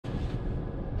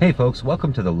Hey folks,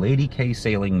 welcome to the Lady K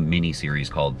Sailing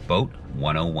mini-series called Boat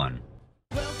 101.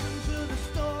 Welcome to the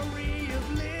story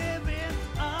of living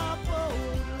a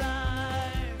boat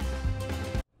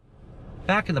life.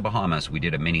 Back in the Bahamas, we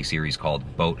did a mini-series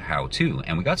called Boat How-To,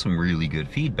 and we got some really good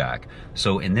feedback.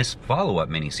 So in this follow-up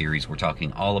mini-series, we're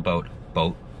talking all about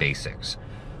boat basics.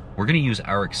 We're going to use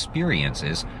our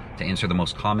experiences to answer the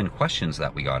most common questions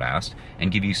that we got asked and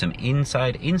give you some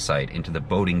inside insight into the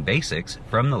boating basics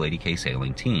from the Lady K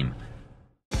Sailing team.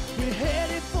 We're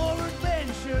headed for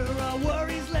adventure, our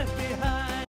worries left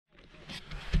behind.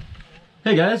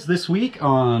 Hey guys, this week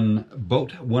on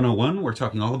Boat 101, we're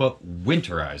talking all about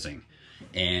winterizing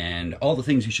and all the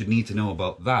things you should need to know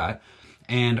about that.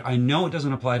 And I know it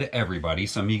doesn't apply to everybody.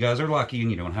 Some of you guys are lucky and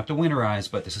you don't have to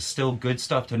winterize, but this is still good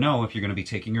stuff to know if you're going to be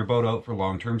taking your boat out for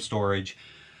long-term storage,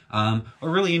 or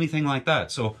really anything like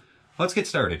that. So let's get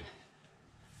started.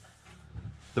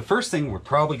 The first thing we're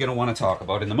probably going to want to talk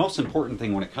about, and the most important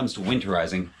thing when it comes to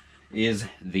winterizing, is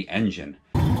the engine.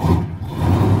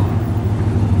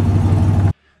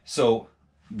 So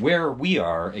where we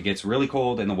are, it gets really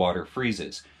cold and the water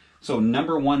freezes. So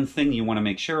number one thing you want to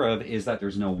make sure of is that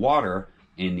there's no water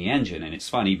in the engine. And it's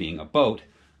funny, being a boat,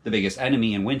 the biggest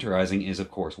enemy in winterizing is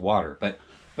of course water. But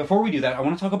before we do that, I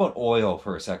want to talk about oil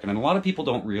for a second. And a lot of people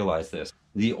don't realize this.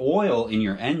 The oil in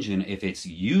your engine, if it's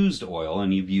used oil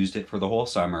and you've used it for the whole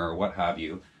summer or what have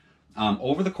you,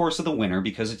 over the course of the winter,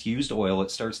 because it's used oil, it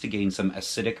starts to gain some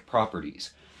acidic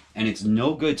properties. And it's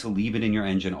no good to leave it in your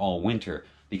engine all winter,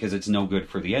 because it's no good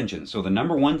for the engine. So the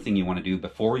number one thing you want to do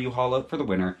before you haul out for the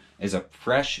winter is a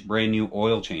fresh, brand new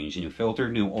oil change. And you filter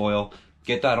new oil,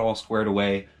 get that all squared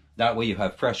away. That way you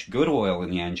have fresh, good oil in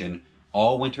the engine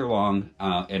all winter long,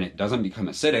 and it doesn't become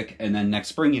acidic. And then next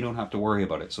spring, you don't have to worry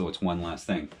about it. So it's one last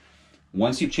thing.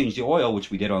 Once you've changed the oil,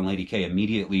 which we did on Lady K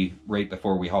immediately right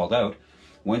before we hauled out,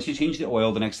 once you change the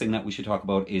oil, the next thing that we should talk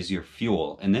about is your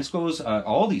fuel. And this goes,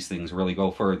 all these things really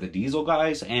go for the diesel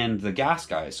guys and the gas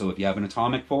guys. So if you have an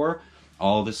atomic 4,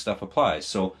 all this stuff applies.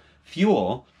 So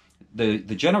fuel, the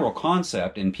general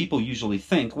concept, and people usually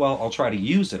think, well, I'll try to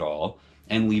use it all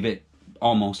and leave it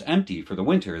almost empty for the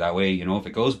winter. That way, you know, if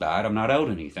it goes bad, I'm not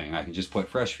out anything. I can just put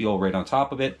fresh fuel right on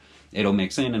top of it. It'll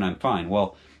mix in and I'm fine.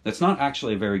 Well, that's not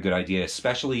actually a very good idea,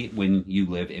 especially when you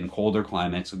live in colder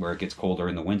climates where it gets colder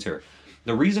in the winter.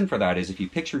 The reason for that is if you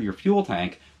picture your fuel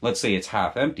tank, let's say it's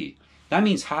half empty, that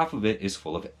means half of it is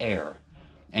full of air.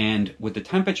 And with the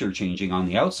temperature changing on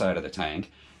the outside of the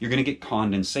tank, you're going to get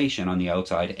condensation on the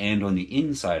outside and on the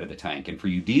inside of the tank. And for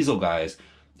you diesel guys,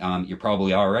 you're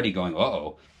probably already going,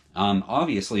 uh-oh.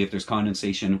 Obviously, if there's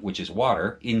condensation, which is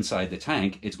water, inside the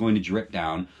tank, it's going to drip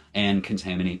down and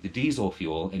contaminate the diesel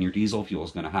fuel, and your diesel fuel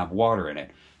is going to have water in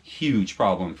it. Huge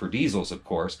problem for diesels, of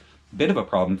course. Bit of a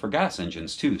problem for gas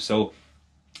engines, too. So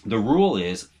the rule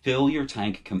is fill your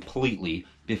tank completely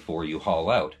before you haul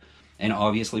out. And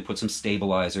obviously put some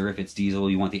stabilizer. If it's diesel,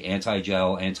 you want the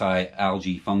anti-gel,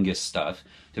 anti-algae, fungus stuff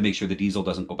to make sure the diesel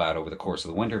doesn't go bad over the course of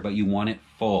the winter, but you want it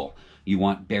full. You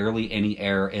want barely any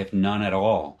air, if none at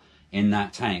all, in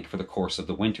that tank for the course of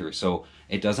the winter. So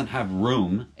it doesn't have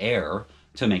room, air,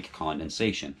 to make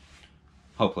condensation.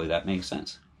 Hopefully that makes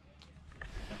sense.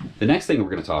 The next thing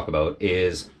we're going to talk about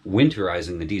is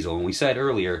winterizing the diesel. And we said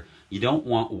earlier, you don't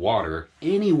want water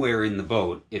anywhere in the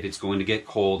boat if it's going to get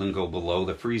cold and go below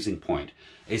the freezing point,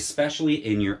 especially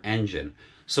in your engine.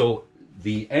 So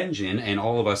the engine, and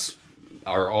all of us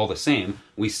are all the same,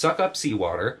 we suck up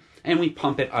seawater and we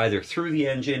pump it either through the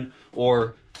engine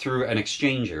or through an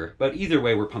exchanger. But either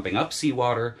way, we're pumping up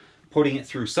seawater, putting it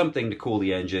through something to cool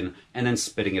the engine, and then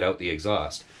spitting it out the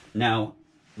exhaust. Now,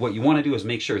 what you want to do is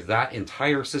make sure that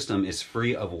entire system is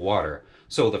free of water.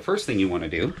 So the first thing you want to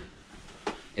do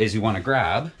is you want to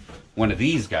grab one of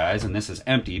these guys, and this is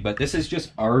empty, but this is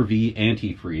just RV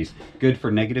antifreeze, good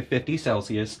for -50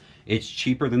 Celsius. It's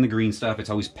cheaper than the green stuff. It's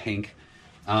always pink,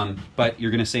 but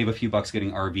you're going to save a few bucks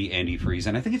getting RV antifreeze,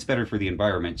 and I think it's better for the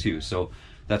environment too, so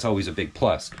that's always a big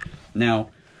plus. Now,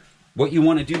 what you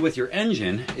want to do with your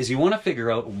engine is you want to figure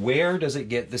out where does it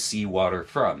get the seawater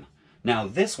from. Now,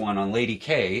 this one on Lady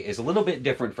K is a little bit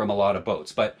different from a lot of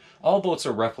boats, but all boats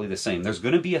are roughly the same. There's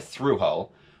going to be a through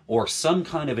hull or some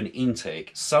kind of an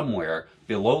intake somewhere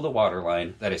below the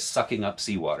waterline that is sucking up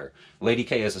seawater. Lady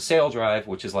K has a sail drive,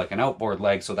 which is like an outboard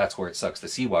leg, so that's where it sucks the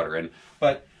seawater in.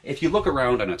 But if you look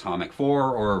around an Atomic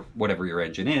 4 or whatever your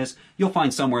engine is, you'll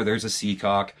find somewhere there's a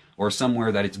seacock or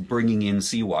somewhere that it's bringing in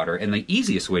seawater. And the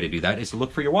easiest way to do that is to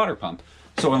look for your water pump.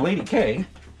 So on Lady K,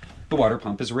 the water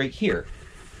pump is right here.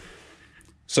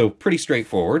 So pretty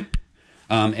straightforward.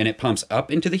 And it pumps up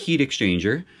into the heat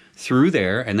exchanger through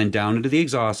there and then down into the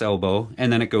exhaust elbow,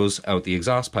 and then it goes out the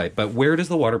exhaust pipe. But where does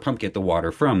the water pump get the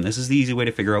water from? This is the easy way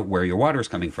to figure out where your water is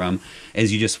coming from,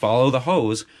 is you just follow the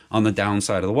hose on the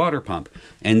downside of the water pump.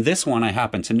 And this one I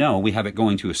happen to know, we have it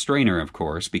going to a strainer, of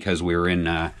course, because we were in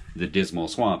the Dismal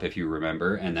Swamp, if you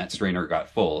remember, and that strainer got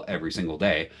full every single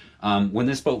day. When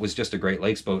this boat was just a Great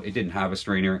Lakes boat, it didn't have a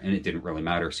strainer, and it didn't really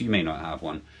matter, so you may not have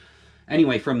one.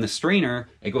 Anyway, from the strainer,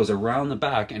 it goes around the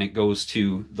back and it goes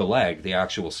to the leg, the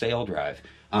actual sail drive.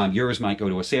 Yours might go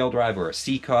to a sail drive or a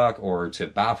seacock or to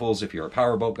baffles if you're a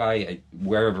powerboat guy.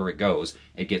 Wherever it goes,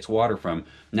 it gets water from.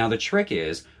 Now the trick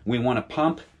is, we want to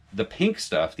pump the pink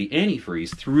stuff, the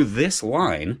antifreeze, through this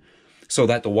line so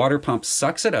that the water pump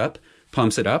sucks it up,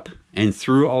 pumps it up and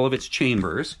through all of its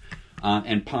chambers,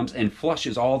 and pumps and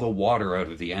flushes all the water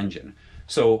out of the engine.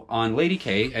 So on Lady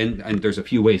K, and there's a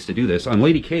few ways to do this, on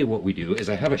Lady K what we do is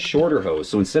I have a shorter hose.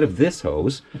 So instead of this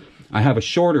hose, I have a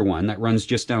shorter one that runs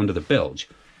just down to the bilge.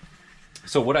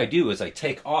 So what I do is I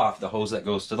take off the hose that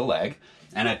goes to the leg,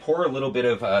 and I pour a little bit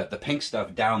of the pink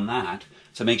stuff down that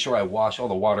to make sure I wash all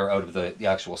the water out of the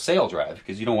actual sail drive,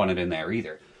 because you don't want it in there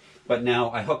either. But now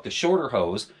I hook the shorter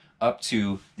hose up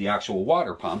to the actual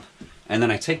water pump, and then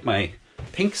I take my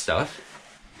pink stuff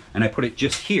and I put it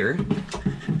just here,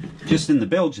 just in the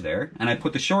bilge there, and I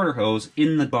put the shorter hose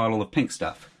in the bottle of pink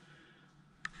stuff.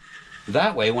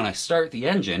 That way, when I start the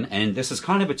engine, and this is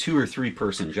kind of a 2 or 3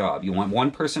 person job, you want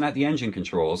one person at the engine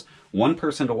controls, one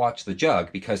person to watch the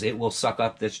jug, because it will suck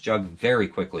up this jug very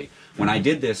quickly. When I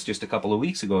did this just a couple of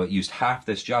weeks ago, it used half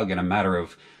this jug in a matter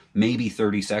of maybe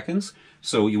 30 seconds.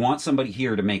 So you want somebody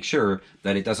here to make sure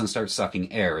that it doesn't start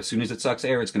sucking air. As soon as it sucks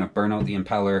air, it's going to burn out the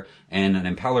impeller, and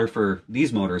an impeller for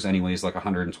these motors anyway is like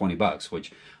 120 bucks,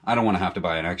 which I don't want to have to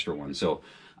buy an extra one. So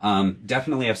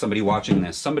definitely have somebody watching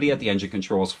this. Somebody at the engine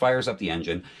controls fires up the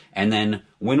engine, and then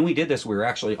when we did this, we were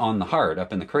actually on the hard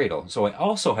up in the cradle. So I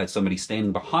also had somebody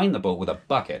standing behind the boat with a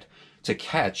bucket to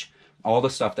catch all the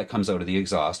stuff that comes out of the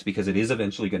exhaust, because it is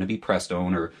eventually going to be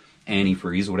Prestone or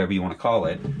antifreeze, whatever you want to call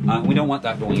it. We don't want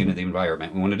that going into the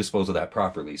environment. We want to dispose of that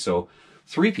properly. So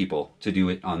 3 people to do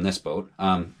it on this boat.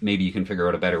 Maybe you can figure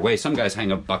out a better way. Some guys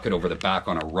hang a bucket over the back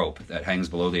on a rope that hangs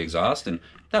below the exhaust, and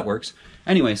that works.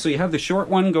 Anyway, so you have the short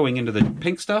one going into the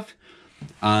pink stuff,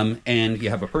 and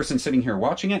you have a person sitting here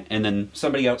watching it, and then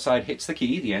somebody outside hits the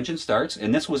key, the engine starts,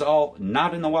 and this was all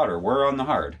not in the water. We're on the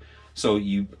hard. So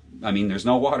there's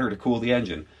no water to cool the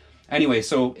engine. Anyway,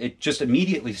 so it just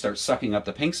immediately starts sucking up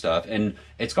the pink stuff, and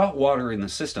it's got water in the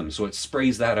system, so it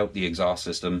sprays that out the exhaust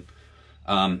system.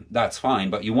 That's fine,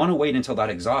 but you want to wait until that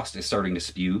exhaust is starting to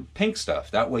spew pink stuff.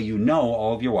 That way you know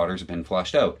all of your waters have been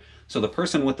flushed out. So the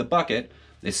person with the bucket,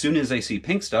 as soon as they see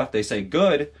pink stuff, they say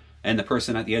good, and the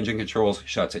person at the engine controls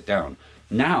shuts it down.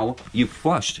 Now you've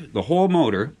flushed the whole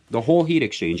motor, the whole heat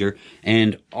exchanger,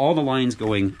 and all the lines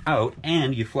going out,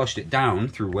 and you flushed it down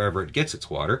through wherever it gets its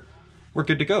water. We're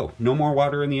good to go. No more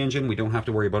water in the engine. We don't have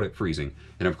to worry about it freezing.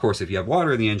 And of course, if you have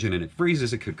water in the engine and it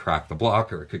freezes, it could crack the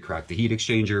block, or it could crack the heat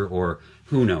exchanger, or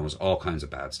who knows, all kinds of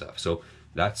bad stuff. So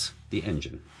that's the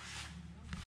engine.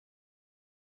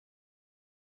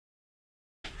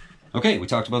 Okay, we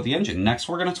talked about the engine. Next,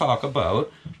 we're going to talk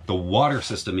about the water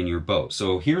system in your boat.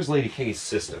 So here's Lady K's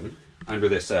system under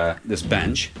this this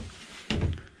bench,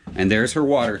 and there's her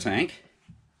water tank.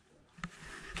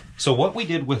 So what we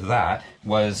did with that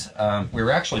was we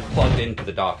were actually plugged into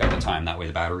the dock at the time. That way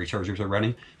the battery chargers are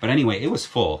running. But anyway, it was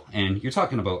full, and you're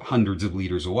talking about hundreds of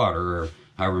liters of water, or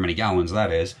however many gallons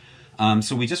that is.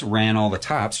 So we just ran all the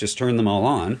taps, just turned them all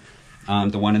on.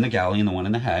 The one in the galley and the one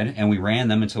in the head, and we ran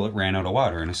them until it ran out of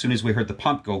water. And as soon as we heard the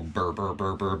pump go burr, burr,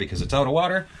 burr, burr, because it's out of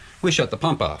water, we shut the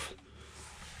pump off.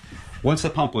 Once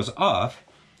the pump was off,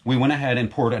 we went ahead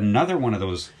and poured another one of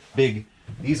those big,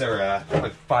 these are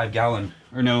like 5 gallon,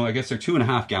 or no, I guess they're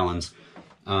 2.5 gallons,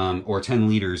 or 10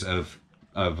 liters of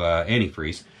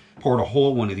antifreeze. Poured a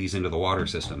whole one of these into the water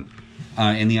system.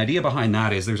 And the idea behind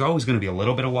that is there's always going to be a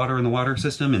little bit of water in the water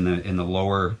system, in the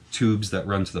lower tubes that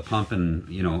run to the pump, and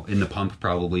in the pump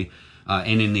probably,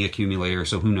 and in the accumulator.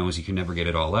 So who knows? You can never get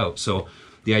it all out. So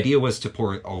the idea was to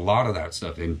pour a lot of that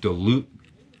stuff in, dilute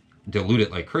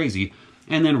it like crazy,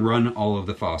 and then run all of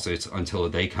the faucets until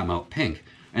they come out pink.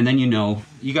 And then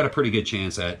you got a pretty good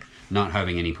chance at not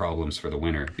having any problems for the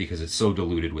winter because it's so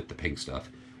diluted with the pink stuff.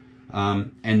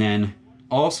 And then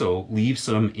also leave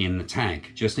some in the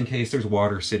tank, just in case there's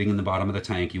water sitting in the bottom of the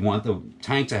tank. You want the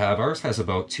tank to have, ours has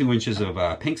about 2 inches of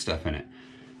pink stuff in it,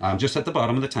 just at the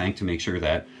bottom of the tank to make sure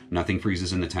that nothing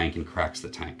freezes in the tank and cracks the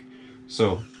tank.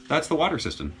 So that's the water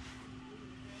system.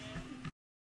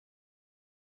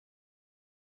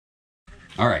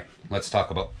 All right, let's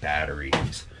talk about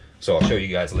batteries. So I'll show you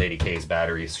guys Lady K's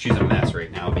batteries. She's a mess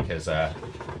right now because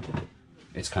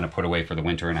it's kind of put away for the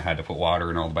winter and I had to put water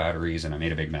in all the batteries and I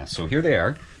made a big mess. So here they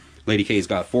are. Lady K's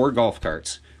got 4 golf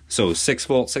carts. So 6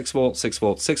 volt, 6 volt, 6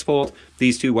 volt, 6 volt.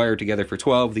 These 2 wired together for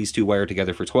 12, these 2 wired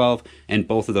together for 12, and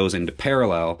both of those into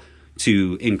parallel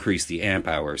to increase the amp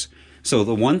hours. So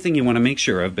the one thing you want to make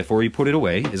sure of before you put it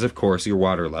away is, of course, your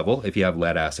water level if you have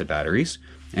lead acid batteries.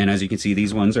 And as you can see,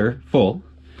 these ones are full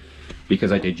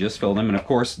because I did just fill them. And of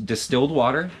course, distilled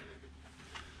water,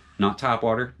 not tap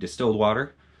water, distilled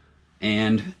water.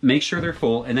 And make sure they're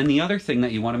full. And then the other thing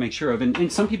that you want to make sure of,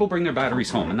 and some people bring their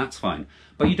batteries home, and that's fine,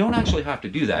 but you don't actually have to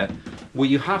do that. What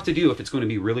you have to do if it's going to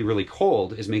be really, really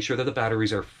cold is make sure that the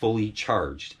batteries are fully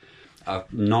charged. A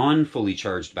non-fully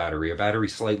charged battery, a battery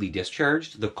slightly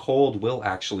discharged, the cold will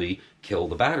actually kill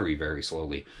the battery very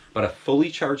slowly. But a fully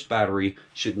charged battery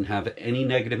shouldn't have any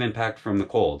negative impact from the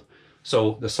cold.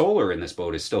 So the solar in this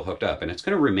boat is still hooked up, and it's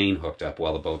going to remain hooked up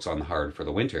while the boat's on the hard for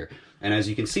the winter. And as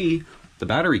you can see, the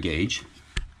battery gauge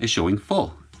is showing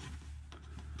full.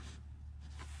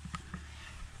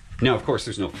 Now, of course,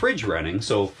 there's no fridge running,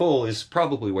 so full is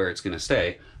probably where it's going to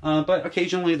stay. But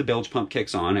occasionally the bilge pump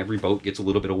kicks on. Every boat gets a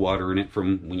little bit of water in it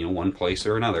from one place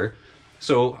or another.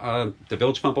 So the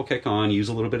bilge pump will kick on, use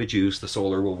a little bit of juice. The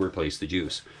solar will replace the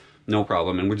juice. No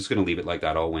problem, and we're just going to leave it like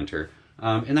that all winter.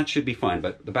 And that should be fine,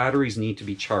 but the batteries need to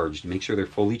be charged. Make sure they're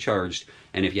fully charged,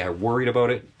 and if you're worried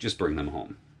about it, just bring them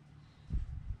home.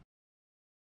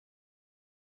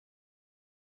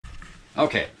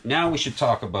 Okay, now we should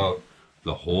talk about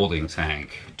the holding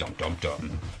tank. Dum dum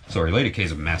dum. Sorry, Lady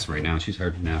K's a mess right now. She's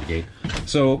hard to navigate.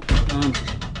 So,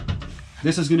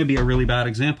 this is going to be a really bad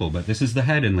example, but this is the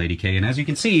head in Lady K, and as you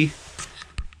can see,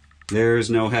 there's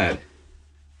no head.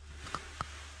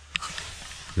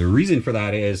 The reason for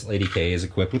that is Lady K is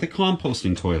equipped with a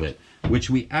composting toilet, which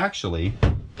we actually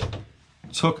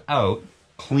took out,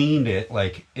 cleaned it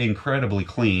like incredibly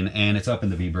clean, and it's up in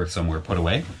the V-berth somewhere put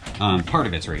away. Part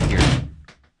of it's right here.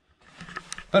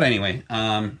 But anyway,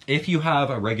 if you have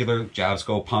a regular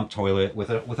Javsco pump toilet with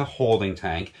a holding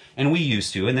tank, and we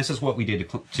used to, and this is what we did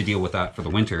to deal with that for the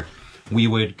winter, we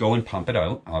would go and pump it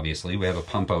out. Obviously, we have a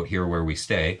pump out here where we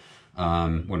stay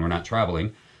when we're not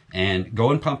traveling, and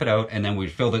go and pump it out, and then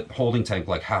we'd fill the holding tank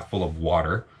like half full of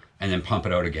water, and then pump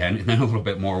it out again, and then a little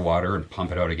bit more water and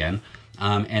pump it out again.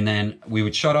 And then we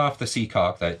would shut off the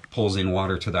seacock that pulls in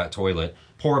water to that toilet,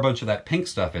 pour a bunch of that pink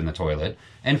stuff in the toilet,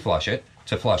 and flush it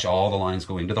to flush all the lines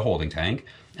going to the holding tank,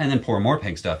 and then pour more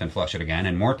pink stuff and flush it again,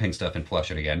 and more pink stuff and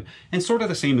flush it again. And sort of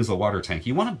the same as the water tank.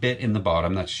 You want a bit in the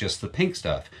bottom that's just the pink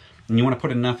stuff, and you want to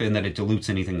put enough in that it dilutes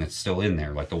anything that's still in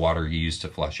there, like the water you use to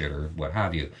flush it or what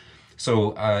have you.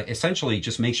 So essentially,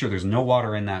 just make sure there's no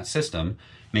water in that system,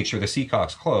 make sure the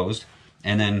seacock's closed,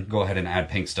 and then go ahead and add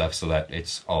pink stuff so that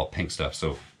it's all pink stuff.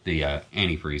 So the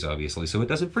antifreeze, obviously, so it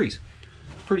doesn't freeze.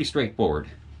 Pretty straightforward.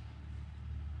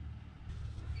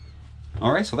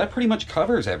 All right, so that pretty much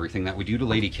covers everything that we do to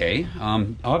Lady K.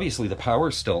 Obviously, the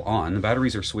power's still on. The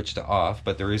batteries are switched to off,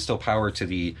 but there is still power to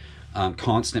the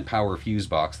constant power fuse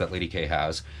box that Lady K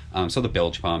has. So the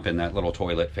bilge pump and that little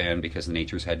toilet fan, because the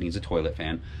Nature's Head needs a toilet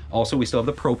fan. Also, we still have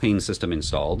the propane system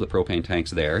installed. The propane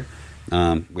tank's there.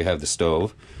 We have the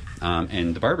stove.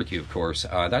 And the barbecue, of course,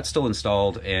 that's still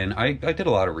installed, and I did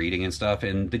a lot of reading and stuff,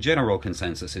 and the general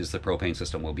consensus is the propane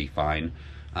system will be fine.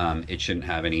 It shouldn't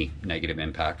have any negative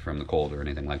impact from the cold or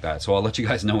anything like that. So I'll let you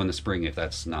guys know in the spring if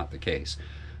that's not the case.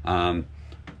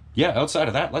 Yeah, outside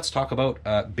of that, let's talk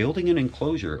about building an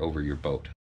enclosure over your boat.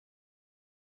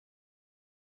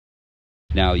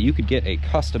 Now, you could get a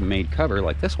custom-made cover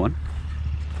like this one.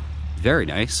 Very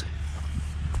nice.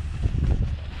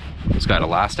 It's got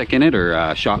elastic in it, or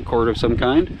a shock cord of some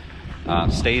kind.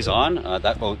 Stays on.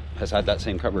 That boat has had that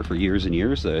same cover for years and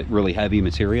years. Really heavy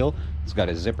material. It's got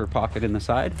a zipper pocket in the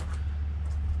side,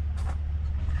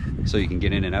 so you can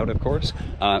get in and out, of course.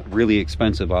 Really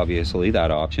expensive, obviously, that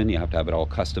option. You have to have it all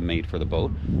custom made for the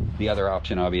boat. The other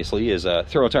option, obviously, is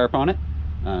throw a tarp on it,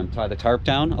 tie the tarp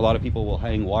down. A lot of people will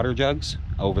hang water jugs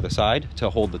over the side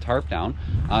to hold the tarp down.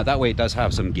 That way it does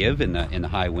have some give in the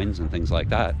high winds and things like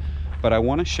that. But I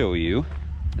want to show you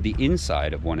the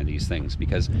inside of one of these things,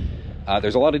 because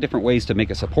there's a lot of different ways to make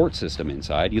a support system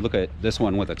inside. You look at this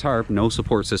one with a tarp, no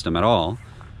support system at all.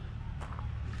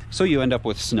 So you end up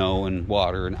with snow and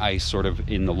water and ice sort of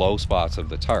in the low spots of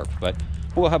the tarp. But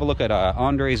we'll have a look at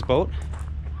Andre's boat.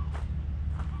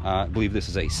 I believe this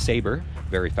is a Sabre,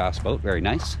 very fast boat, very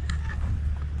nice.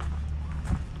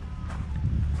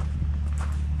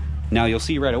 Now you'll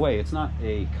see right away, it's not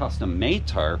a custom made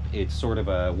tarp, it's sort of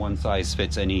a one size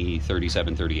fits any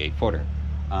 37, 38 footer.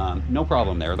 No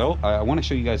problem there though. I want to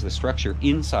show you guys the structure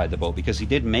inside the boat, because he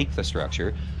did make the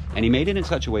structure and he made it in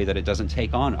such a way that it doesn't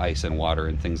take on ice and water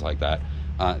and things like that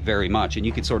very much, and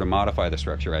you can sort of modify the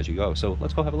structure as you go. So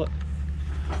let's go have a look.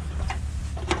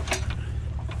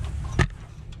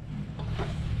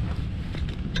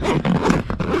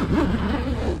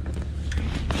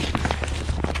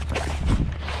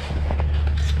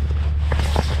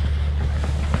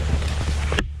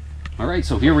 All right,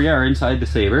 so here we are inside the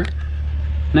Sabre.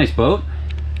 Nice boat.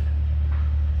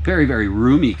 Very, very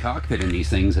roomy cockpit in these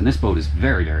things, and this boat is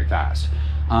very, very fast.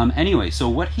 Anyway, so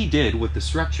what he did with the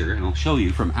structure, and I'll show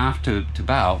you from aft to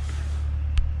bow,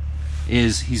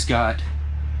 is he's got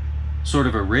sort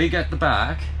of a rig at the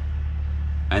back,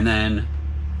 and then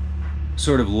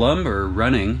sort of lumber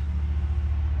running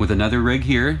with another rig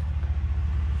here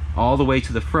all the way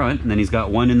to the front, and then he's got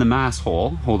one in the mast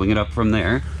hole holding it up from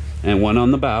there, and one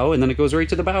on the bow, and then it goes right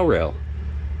to the bow rail.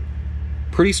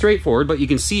 Pretty straightforward, but you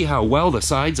can see how well the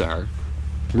sides are.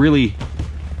 Really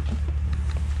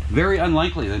very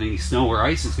unlikely that any snow or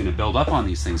ice is going to build up on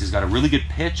these things. He's got a really good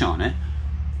pitch on it,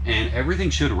 and everything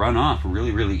should run off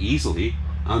really, really easily.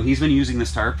 He's been using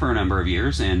this tarp for a number of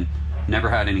years and never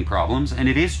had any problems, and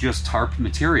it is just tarp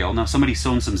material. Now somebody's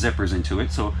sewn some zippers into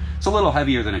it, so it's a little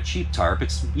heavier than a cheap tarp.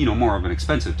 It's, you know, more of an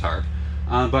expensive tarp,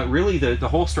 but really the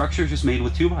whole structure is just made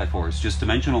with 2x4s, just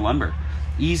dimensional lumber.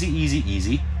 Easy, easy,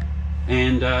 easy.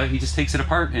 And he just takes it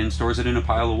apart and stores it in a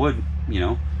pile of wood, you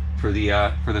know, for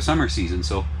the summer season.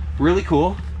 So really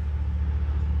cool.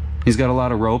 He's got a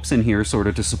lot of ropes in here sort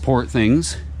of to support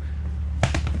things.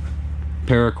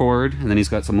 Paracord, and then he's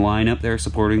got some line up there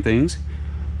supporting things.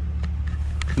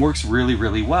 Works really,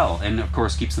 really well, and of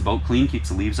course keeps the boat clean, keeps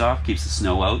the leaves off, keeps the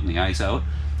snow out and the ice out.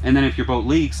 And then if your boat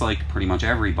leaks, like pretty much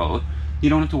every boat, you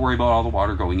don't have to worry about all the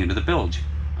water going into the bilge.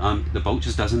 The boat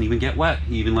just doesn't even get wet.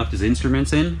 He even left his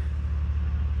instruments in.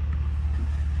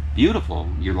 Beautiful.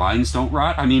 Your lines don't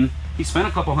rot. I mean, he spent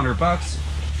a couple $100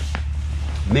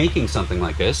 making something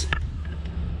like this,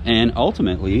 and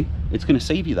ultimately it's going to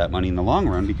save you that money in the long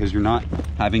run because you're not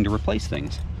having to replace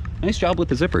things. Nice job with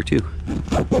the zipper too.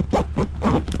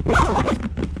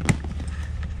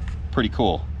 Pretty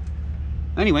cool.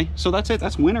 Anyway, so that's it.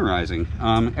 That's winterizing.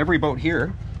 Every boat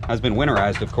here has been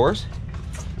winterized, of course.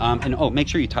 And oh, make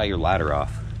sure you tie your ladder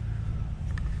off.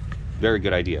 Very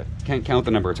good idea. Can't count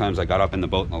the number of times I got up in the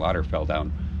boat and the ladder fell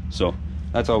down. So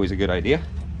that's always a good idea.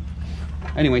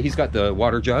 Anyway, he's got the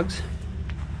water jugs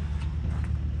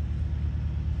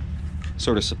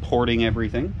sort of supporting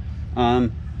everything.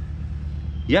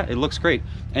 Yeah, it looks great.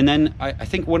 And then I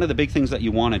think one of the big things that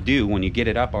you want to do when you get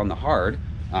it up on the hard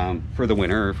for the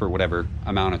winter, or for whatever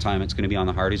amount of time it's going to be on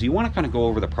the hard, is you want to kind of go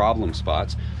over the problem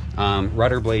spots.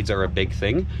 Rudder blades are a big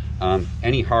thing.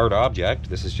 Any hard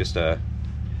object, this is just a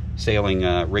sailing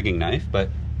rigging knife, but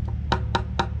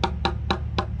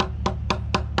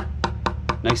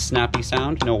nice snappy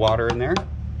sound, no water in there.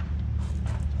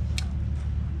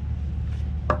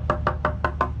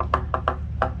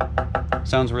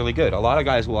 Sounds really good. A lot of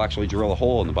guys will actually drill a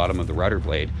hole in the bottom of the rudder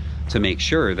blade to make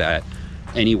sure that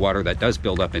any water that does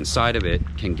build up inside of it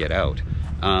can get out.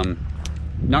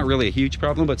 Not really a huge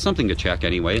problem, but something to check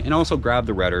anyway. And also grab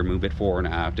the rudder, move it forward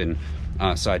and aft and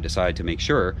side to side to make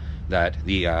sure that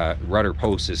the rudder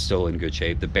post is still in good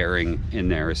shape, the bearing in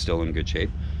there is still in good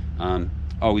shape.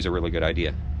 Always a really good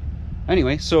idea.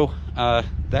 Anyway, so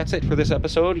that's it for this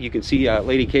episode. You can see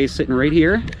Lady K's sitting right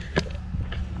here.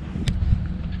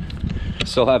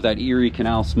 Still have that Erie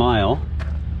Canal smile.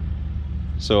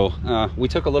 So we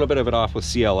took a little bit of it off with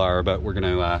CLR, but we're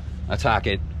gonna attack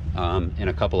it in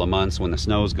a couple of months when the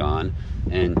snow's gone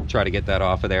and try to get that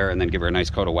off of there, and then give her a nice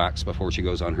coat of wax before she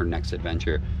goes on her next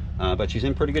adventure. But she's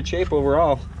in pretty good shape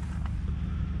overall.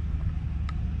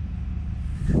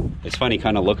 It's funny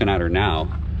kind of looking at her now,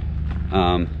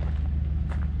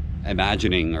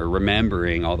 imagining or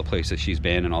remembering all the places she's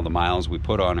been and all the miles we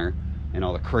put on her and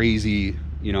all the crazy,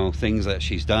 you know, things that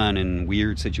she's done in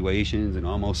weird situations and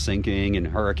almost sinking and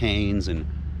hurricanes, and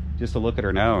just to look at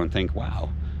her now and think, wow,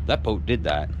 that boat did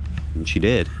that. And she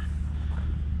did.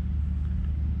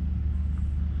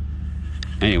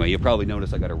 Anyway, you'll probably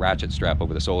notice I got a ratchet strap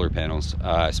over the solar panels.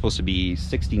 It's supposed to be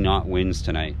 60 knot winds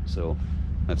tonight, so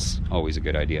that's always a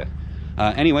good idea.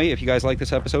 Anyway, if you guys like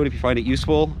this episode, if you find it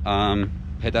useful,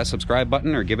 hit that subscribe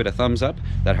button or give it a thumbs up.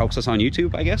 That helps us on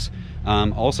YouTube, I guess.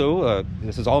 Also,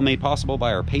 this is all made possible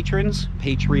by our patrons.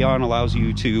 Patreon allows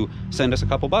you to send us a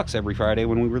couple bucks every Friday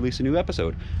when we release a new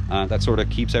episode. That sort of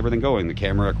keeps everything going, the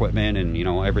camera equipment and, you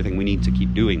know, everything we need to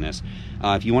keep doing this.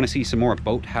 If you want to see some more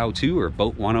boat how-to or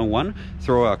boat 101,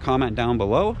 throw a comment down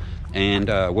below and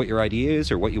what your idea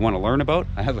is or what you want to learn about.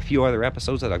 I have a few other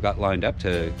episodes that I've got lined up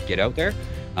to get out there,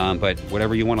 but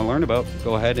whatever you want to learn about,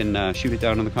 go ahead and shoot it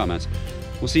down in the comments.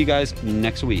 We'll see you guys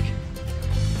next week.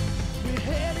 We're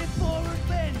headed for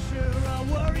adventure, our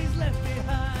worries left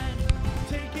behind.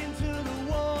 Taken to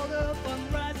the water,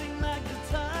 fun rising like the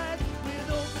tide. With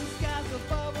open skies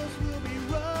above us, we'll be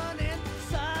running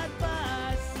side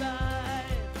by side.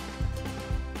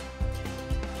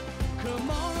 Come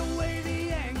on.